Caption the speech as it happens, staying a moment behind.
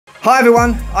Hi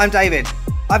everyone, I'm David.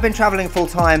 I've been travelling full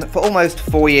time for almost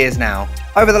 4 years now.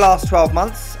 Over the last 12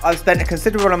 months, I've spent a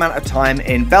considerable amount of time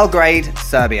in Belgrade,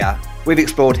 Serbia. We've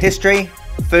explored history,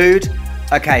 food,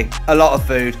 a lot of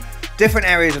food, different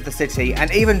areas of the city, and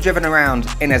even driven around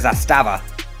in a Zastava.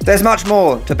 There's much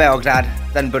more to Belgrade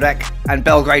than Burek and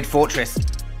Belgrade Fortress.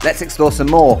 Let's explore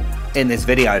some more in this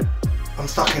video. I'm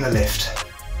stuck in a lift.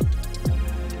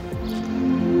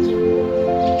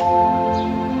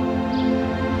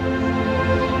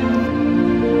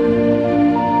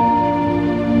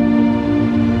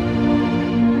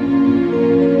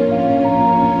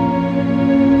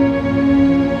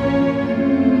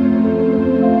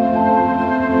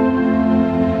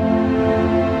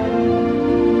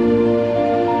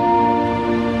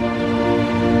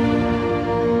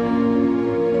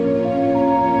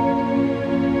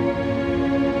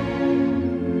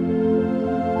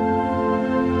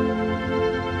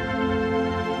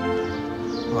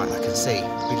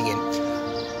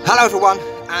 Hello everyone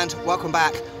and welcome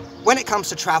back. When it comes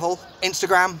to travel,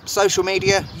 Instagram, social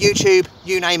media, YouTube,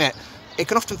 you name it, it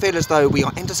can often feel as though we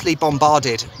are endlessly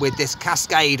bombarded with this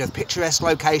cascade of picturesque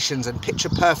locations and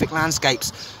picture-perfect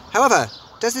landscapes. However,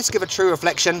 does this give a true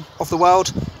reflection of the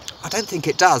world? I don't think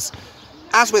it does.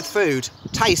 As with food,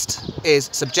 taste is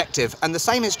subjective, and the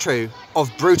same is true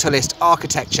of brutalist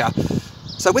architecture.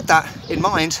 So with that in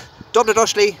mind,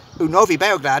 Dobrodošli u Novi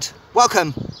Beograd,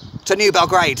 welcome to New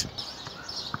Belgrade.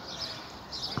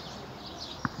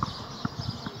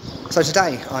 So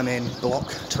today I'm in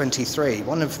block 23,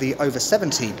 one of the over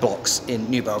 70 blocks in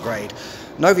New Belgrade.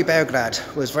 Novi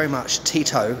Beograd was very much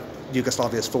Tito,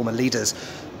 Yugoslavia's former leader's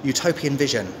utopian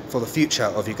vision for the future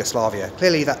of Yugoslavia.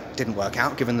 Clearly that didn't work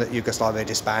out, given that Yugoslavia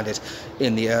disbanded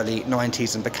in the early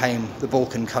 90s and became the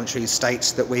Balkan countries,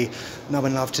 states that we know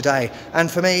and love today.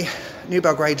 And for me, New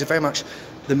Belgrade is very much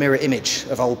the mirror image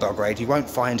of old Belgrade. You won't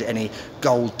find any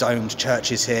gold domed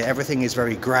churches here. Everything is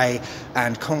very grey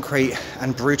and concrete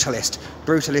and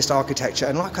brutalist architecture.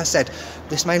 And like I said,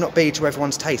 this may not be to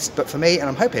everyone's taste, but for me, and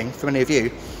I'm hoping for many of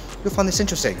you, you'll find this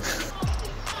interesting.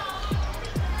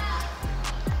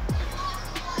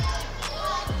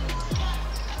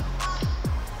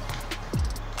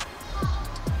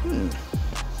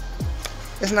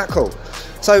 Isn't that cool?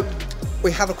 So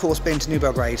we have of course been to New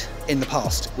Belgrade in the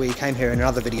past. We came here in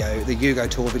another video, the Yugo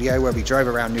tour video, where we drove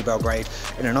around New Belgrade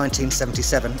in a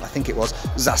 1977, I think it was,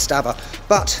 Zastava.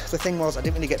 But the thing was, I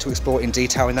didn't really get to explore in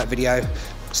detail in that video,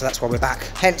 so that's why we're back.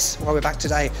 Hence why we're back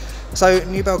today. So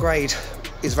New Belgrade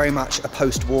is very much a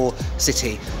post-war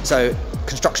city. So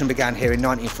construction began here in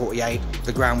 1948,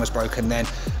 the ground was broken then,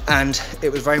 and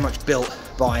it was very much built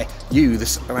by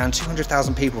youths, around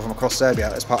 200,000 people from across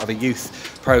Serbia as part of a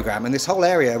youth program. And this whole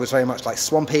area was very much like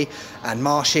swampy and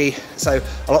marshy, so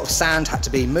a lot of sand had to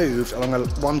be moved along a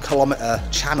 1 kilometre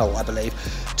channel, I believe,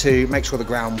 to make sure the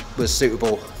ground was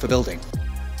suitable for building.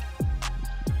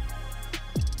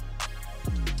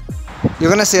 You're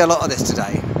going to see a lot of this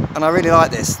today, and I really like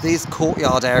this. These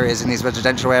courtyard areas in these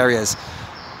residential areas,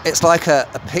 it's like a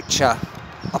picture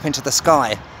up into the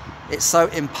sky. It's so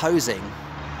imposing.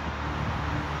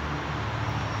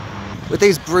 With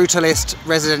these brutalist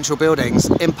residential buildings,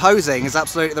 imposing is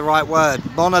absolutely the right word.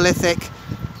 Monolithic,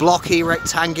 blocky,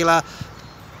 rectangular.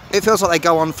 It feels like they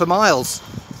go on for miles.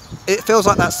 It feels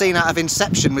like that scene out of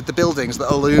Inception with the buildings that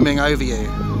are looming over you.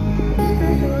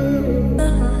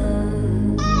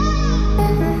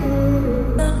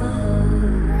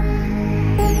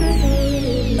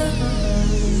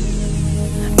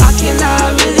 I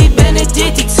cannot really been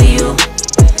addicted to you.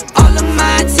 All of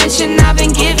my attention I've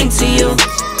been giving to you.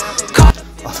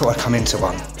 I thought I'd come into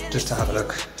one just to have a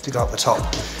look, to go up the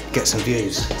top, get some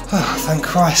views. Oh, thank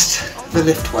Christ, the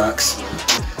lift works.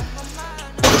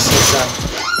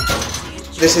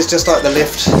 This is just like the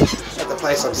lift at the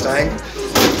place I'm staying,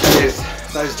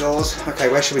 with those doors. Okay,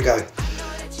 where should we go?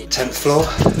 10th floor?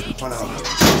 Why not?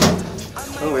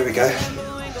 Oh, here we go.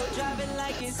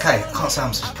 Okay, I can't say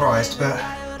I'm surprised, but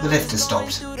the lift has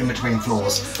stopped in between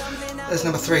floors. There's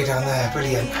number 3 down there,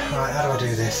 brilliant. Right, how do I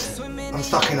do this? I'm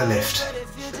stuck in a lift.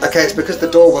 Okay, it's because the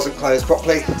door wasn't closed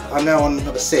properly. I'm now on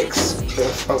number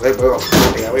 6. Oh,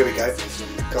 here we go.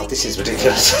 God, this is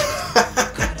ridiculous.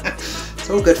 It's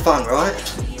all good fun, right?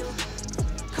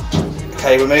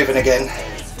 Okay, we're moving again.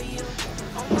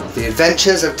 The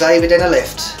adventures of David in a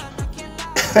lift.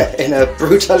 In a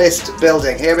brutalist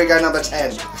building. Here we go, number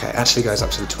 10. Okay, it actually goes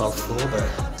up to the 12th floor,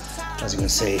 but as you can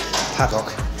see,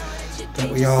 padlock.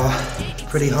 But we are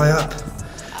pretty high up.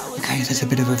 Okay, there's a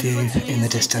bit of a view in the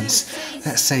distance.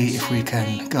 Let's see if we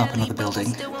can go up another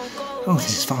building. Oh,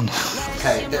 this is fun.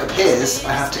 Okay, it appears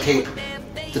I have to keep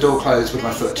the door closed with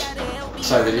my foot.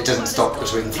 so that it doesn't stop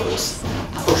between the floors.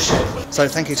 Oh shit. So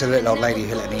thank you to the little old lady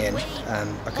who let me in.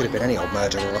 I could have been any old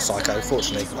murderer or a psycho,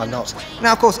 fortunately I'm not.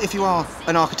 Now of course, if you are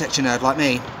an architecture nerd like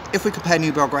me, if we compare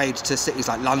New Belgrade to cities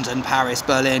like London, Paris,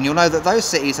 Berlin, you'll know that those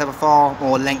cities have a far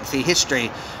more lengthy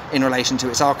history in relation to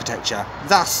its architecture.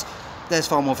 Thus, there's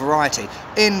far more variety.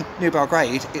 In New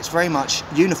Belgrade, it's very much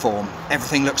uniform,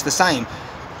 everything looks the same.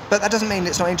 But that doesn't mean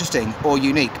it's not interesting or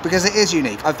unique, because it is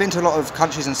unique. I've been to a lot of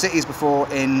countries and cities before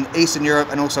in Eastern Europe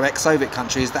and also ex-Soviet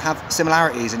countries that have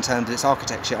similarities in terms of its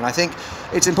architecture, and I think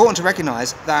it's important to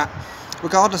recognise that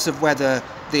regardless of whether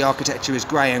the architecture is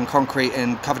grey and concrete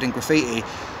and covered in graffiti,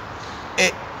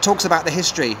 it talks about the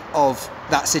history of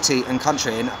that city and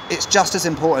country, and it's just as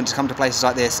important to come to places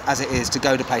like this as it is to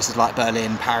go to places like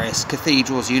Berlin, Paris,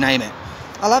 cathedrals, you name it.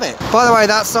 I love it. By the way,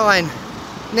 that sign,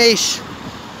 niche,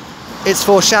 it's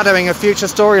foreshadowing a future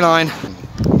storyline.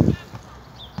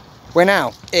 We're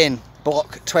now in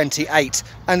block 28,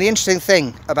 and the interesting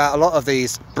thing about a lot of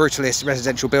these brutalist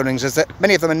residential buildings is that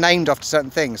many of them are named after certain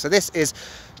things. So this is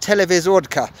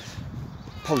Televizorka.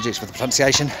 Apologies for the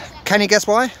pronunciation. Can you guess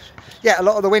why? Yeah, a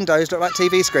lot of the windows look like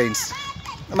TV screens.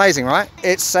 Amazing, right?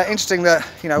 It's interesting that,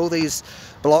 you know, all these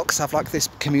blocks have like this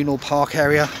communal park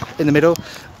area in the middle.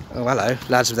 Oh, hello,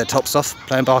 lads with their tops off,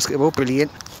 playing basketball,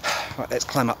 brilliant. Right, let's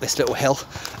climb up this little hill.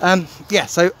 Yeah,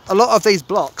 so a lot of these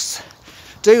blocks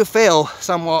do feel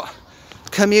somewhat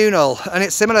communal, and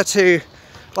it's similar to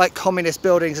like communist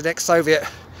buildings in ex-Soviet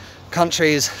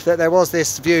countries, that there was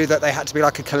this view that they had to be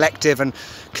like a collective and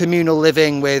communal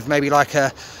living with maybe like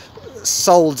a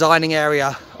sole dining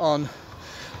area on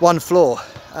one floor.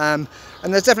 And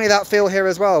there's definitely that feel here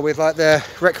as well, with like the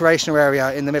recreational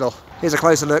area in the middle. Here's a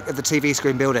closer look at the TV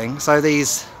screen building. So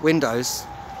these windows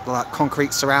are like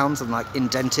concrete surrounds and like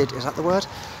indented, is that the word?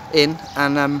 In,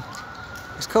 and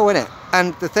it's cool, isn't it?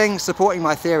 And the thing supporting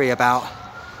my theory about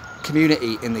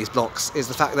community in these blocks is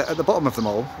the fact that at the bottom of them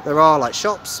all there are like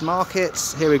shops,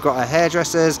 markets. Here we've got our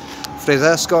hairdressers,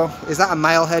 Friseursko. Is that a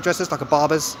male hairdresser, like a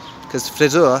barber's? Because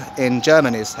Friseur in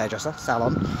German is hairdresser,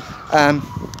 salon.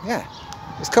 Yeah,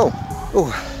 it's cool.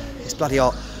 Oh, it's bloody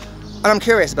hot. And I'm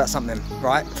curious about something,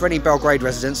 right? For any Belgrade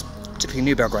residents, typically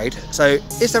New Belgrade. So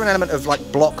is there an element of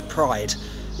like block pride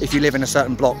if you live in a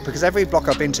certain block? Because every block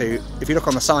I've been to, if you look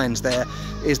on the signs, there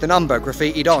is the number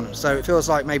graffitied on. So it feels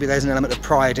like maybe there's an element of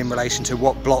pride in relation to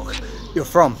what block you're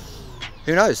from.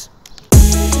 Who knows?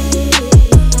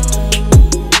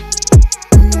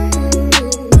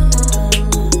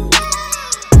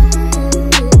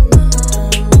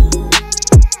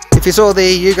 If you saw the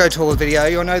Yugo tour video,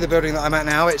 you'll know the building that I'm at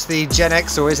now. It's the Gen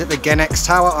X, or is it the Gen X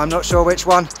Tower? I'm not sure which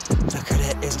one. Look at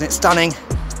it, isn't it stunning?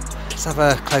 Let's have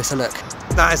a closer look.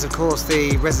 That is of course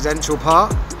the residential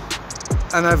part,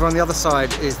 and over on the other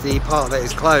side is the part that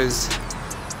is closed,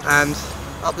 and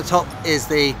up the top is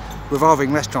the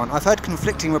revolving restaurant. I've heard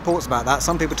conflicting reports about that.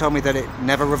 Some people told me that it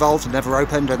never revolved and never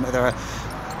opened, and that there are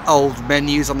old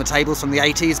menus on the tables from the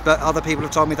 80s, but other people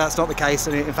have told me that's not the case,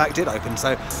 and it in fact did open.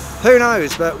 So who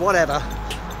knows, but whatever,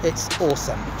 it's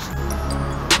awesome.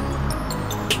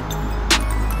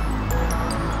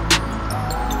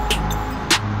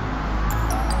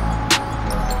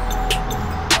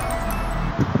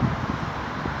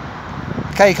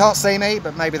 Okay, you can't see me,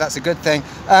 but maybe that's a good thing.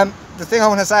 The thing I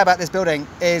want to say about this building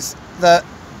is that,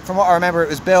 from what I remember, it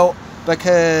was built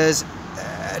because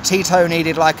Tito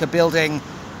needed like a building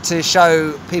to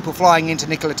show people flying into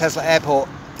Nikola Tesla Airport,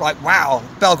 like, wow,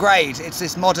 Belgrade, it's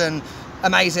this modern,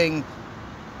 amazing,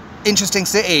 interesting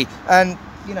city. And,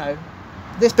 you know,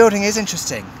 this building is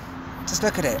interesting. Just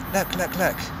look at it, look, look,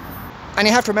 look. And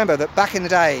you have to remember that back in the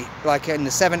day, like in the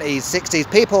 70s,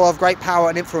 60s, people of great power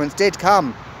and influence did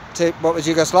come to what was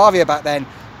Yugoslavia back then.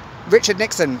 Richard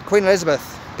Nixon, Queen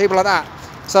Elizabeth, people like that.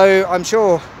 So I'm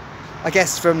sure, I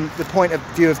guess from the point of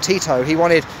view of Tito, he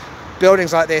wanted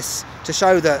buildings like this to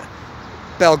show that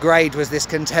Belgrade was this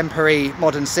contemporary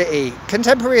modern city.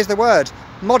 Contemporary is the word.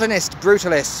 Modernist,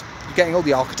 brutalist. You're getting all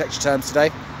the architecture terms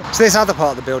today. So this other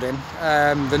part of the building,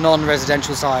 the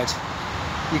non-residential side,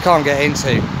 you can't get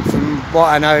into. From what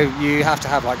I know, you have to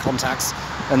have like contacts,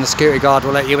 and the security guard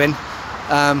will let you in.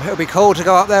 It'll be cool to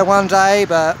go up there one day,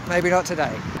 but maybe not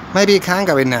today. Maybe you can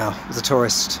go in now as a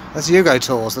tourist. That's Yugo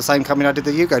Tours, the same company I did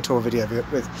the Yugo tour video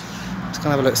with. Just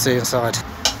gonna have a look, see inside.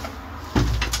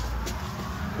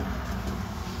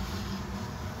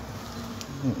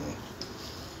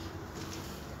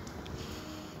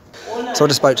 So I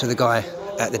just spoke to the guy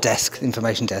at the desk, the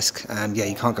information desk, and yeah,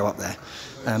 you can't go up there.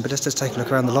 But let's just take a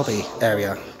look around the lobby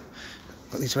area.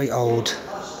 Got these very old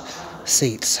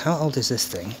seats. How old is this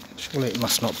thing? Surely it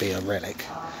must not be a relic.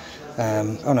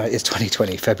 Oh no, it's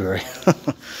 2020, February.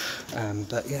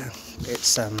 But yeah,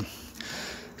 it's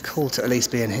cool to at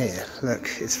least be in here. Look,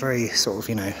 it's very sort of,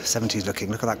 you know, 70s looking.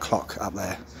 Look at that clock up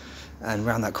there. And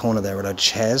around that corner there are a load of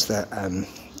chairs that,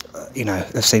 you know,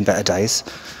 they've seen better days.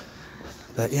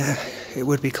 But yeah, it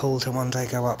would be cool to one day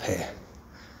go up here.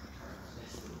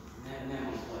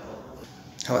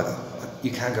 However,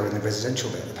 you can go in the residential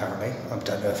bit apparently. I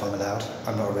don't know if I'm allowed.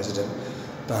 I'm not a resident.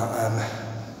 But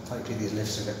hopefully these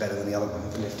lifts are a bit better than the other one.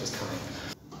 The lift is coming.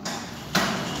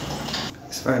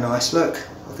 It's very nice. Look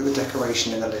at the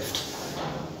decoration in the lift.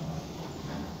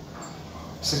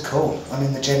 This is cool. I'm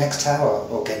in the Gen X tower,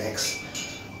 or Gen X.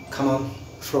 Come on,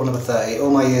 floor number 30. All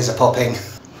my ears are popping.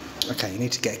 Okay, you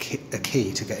need to get a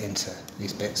key to get into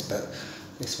these bits, but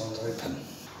this one's open.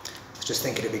 I was just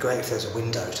thinking it'd be great if there's a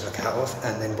window to look out of,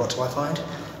 and then what do I find?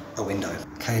 A window.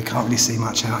 Okay, you can't really see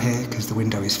much out here because the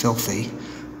window is filthy,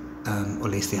 or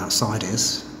at least the outside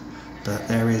is. But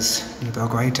there is New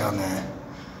Belgrade down there.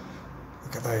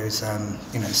 Look at those,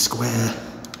 you know, square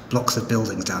blocks of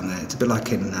buildings down there. It's a bit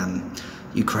like in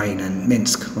Ukraine and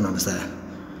Minsk when I was there.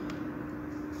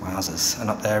 Wowzers. And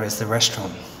up there is the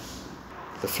restaurant.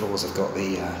 The floors have got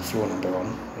the floor number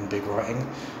on in big writing.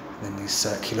 And then these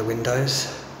circular windows.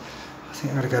 I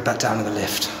think I'm going to go back down in the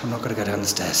lift. I'm not going to go down the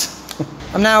stairs.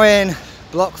 I'm now in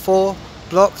block 4,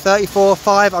 block 34,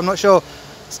 5, I'm not sure.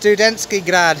 Studentsky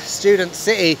Grad, student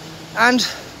city. And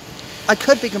I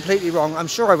could be completely wrong. I'm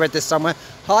sure I read this somewhere.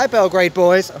 Hi Belgrade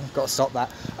boys. Oh, I've got to stop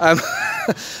that.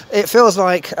 It feels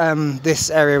like this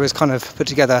area was kind of put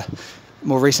together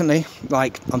more recently.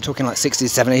 Like, I'm talking like 60s,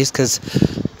 70s, because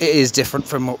it is different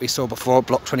from what we saw before,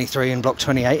 block 23 and block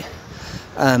 28.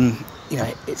 You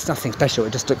know, it's nothing special.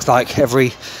 It just looks like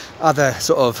every other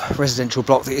sort of residential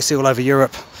block that you see all over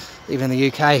Europe, even in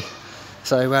the UK.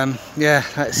 So, yeah,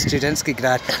 that's Studentsky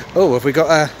Grad. Oh, have we got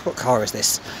a... What car is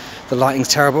this? The lighting's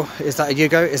terrible. Is that a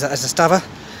Yugo? Is that a Zastava?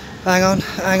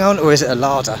 Hang on. Or is it a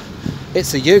Lada?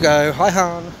 It's a Yugo. Hi,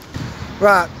 Han.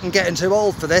 Right, I'm getting too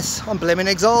old for this. I'm blimmin'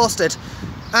 exhausted.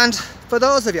 And for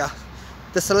those of you,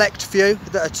 the select few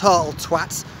that are total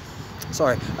twats,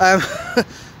 sorry,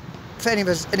 for any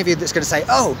of you that's going to say,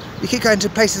 oh, you keep going to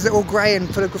places that are all grey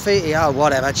and full of graffiti, oh,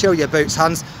 whatever, chill your boots,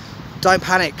 Huns. Don't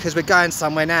panic, because we're going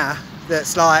somewhere now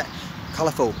that's like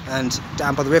colourful and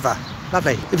down by the river.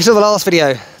 Lovely. If you saw the last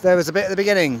video, there was a bit at the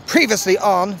beginning, previously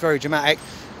on, very dramatic,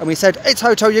 and we said, it's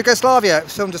Hotel Yugoslavia. It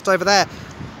was filmed just over there.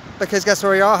 Because guess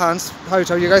where we are, Hans?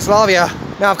 Hotel Yugoslavia.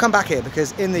 Now I've come back here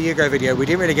because in the Yugo video we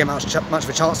didn't really get much of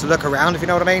a chance to look around, if you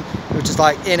know what I mean. It was just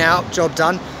like in, out, job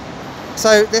done.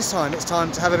 So this time it's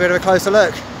time to have a bit of a closer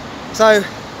look. So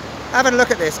having a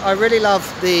look at this, I really love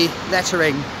the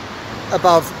lettering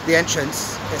above the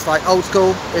entrance. It's like old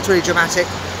school, it's really dramatic.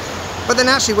 But then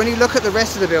actually when you look at the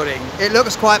rest of the building, it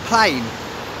looks quite plain,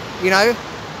 you know?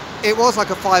 It was like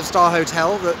a 5-star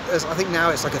hotel, that is, I think now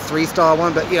it's like a 3-star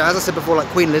one, but you know, as I said before, like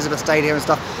Queen Elizabeth stayed here and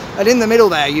stuff. And in the middle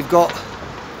there, you've got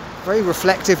very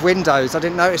reflective windows. I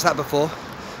didn't notice that before.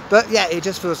 But yeah, it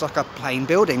just feels like a plain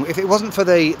building. If it wasn't for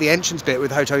the entrance bit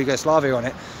with Hotel Yugoslavia on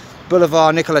it,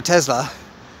 Boulevard Nikola Tesla,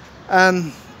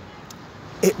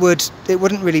 it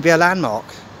wouldn't really be a landmark,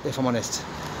 if I'm honest.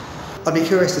 I'd be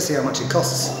curious to see how much it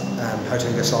costs,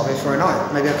 Hotel Yugoslavia, for a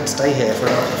night. Maybe I can stay here for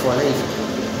a night before I leave.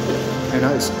 Who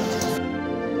knows?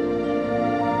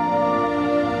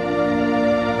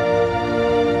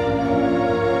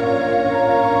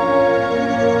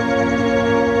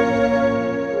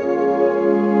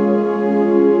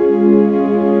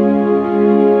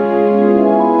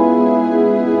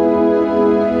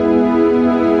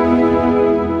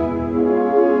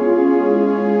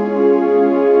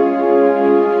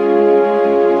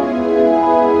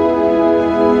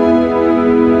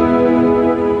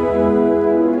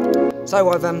 So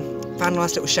I've found a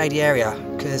nice little shady area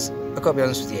because I've got to be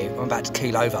honest with you, I'm about to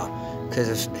keel over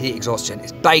because of heat exhaustion.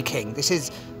 It's baking. This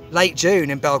is late June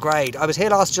in Belgrade. I was here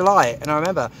last July and I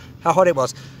remember how hot it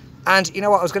was. And you know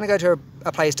what, I was going to go to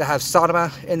a place to have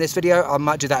sarma in this video. I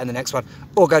might do that in the next one,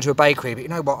 or go to a bakery, but you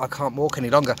know what, I can't walk any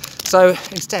longer. So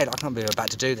instead, I can't believe I'm about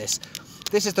to do this.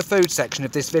 This is the food section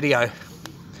of this video.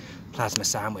 Plasma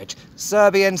sandwich.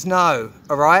 Serbians know,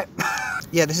 all right?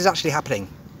 Yeah, this is actually happening.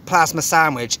 Plasma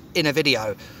sandwich in a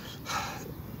video.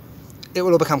 It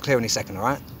will all become clear in a second, all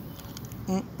right?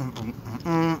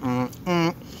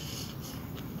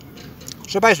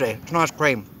 So basically, it's nice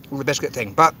cream with a biscuit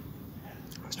thing, but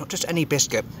it's not just any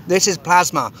biscuit. This is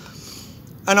plasma.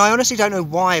 And I honestly don't know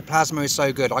why plasma is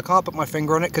so good. I can't put my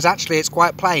finger on it, because actually it's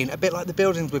quite plain, a bit like the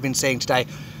buildings we've been seeing today.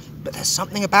 But there's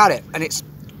something about it, and it's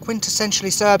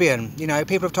quintessentially Serbian. You know,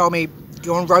 people have told me,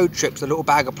 you're on road trips, a little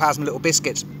bag of plasma little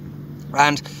biscuits.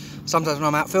 And sometimes when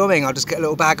I'm out filming, I'll just get a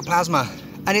little bag of plasma,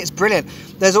 and it's brilliant.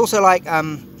 There's also like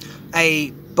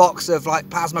a box of like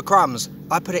plasma crumbs.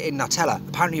 I put it in Nutella.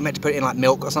 Apparently you're meant to put it in like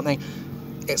milk or something.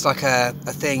 It's like a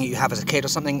thing you have as a kid or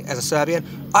something as a Serbian.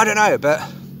 I don't know, but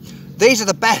these are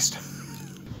the best.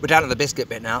 We're down to the biscuit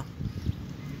bit now.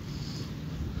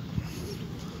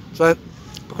 So,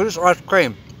 because it's ice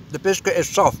cream, the biscuit is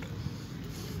soft.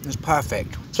 It's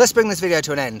perfect. So let's bring this video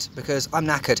to an end because I'm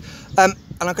knackered. And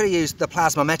I'm going to use the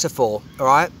plasma metaphor,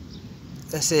 alright?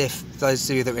 Let's see if those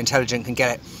of you that are intelligent can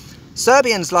get it.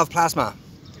 Serbians love plasma.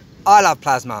 I love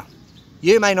plasma.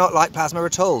 You may not like plasma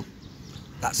at all.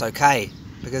 That's okay.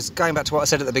 Because going back to what I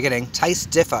said at the beginning, tastes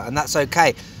differ, and that's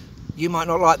okay. You might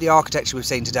not like the architecture we've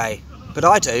seen today, but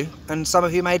I do, and some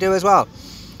of you may do as well.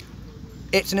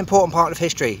 It's an important part of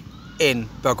history in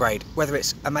Belgrade, whether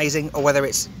it's amazing or whether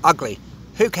it's ugly.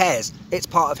 Who cares? It's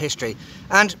part of history.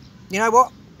 And you know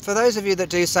what? For those of you that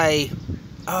do say,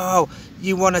 oh,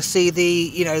 you want to see the,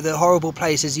 you know, the horrible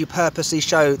places, you purposely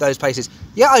show those places.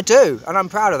 Yeah, I do, and I'm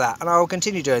proud of that, and I will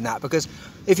continue doing that, because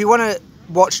if you want to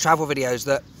watch travel videos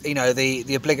that, you know,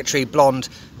 the obligatory blonde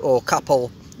or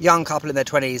young couple in their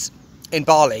 20s in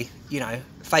Bali, you know,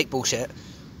 fake bullshit,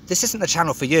 this isn't the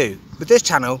channel for you. With this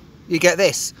channel, you get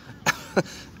this,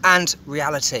 and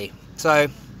reality. So,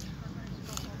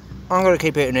 I'm going to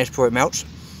keep eating this before it melts.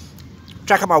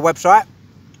 Check out my website.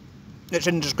 It's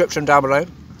in the description down below.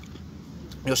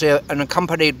 You'll see an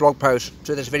accompanied blog post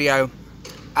to this video,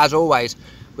 as always,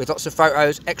 with lots of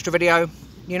photos, extra video,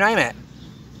 you name it.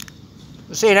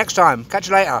 We'll see you next time. Catch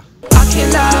you later. I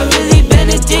can't lie, I've really been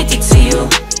addicted to you.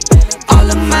 All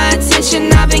of my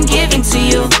attention I've been giving to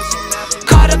you.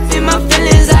 Caught up in my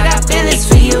feelings, I got feelings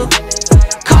for you.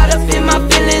 Caught up in my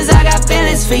feelings, I got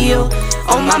feelings for you.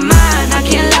 On my mind, I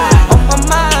can't lie.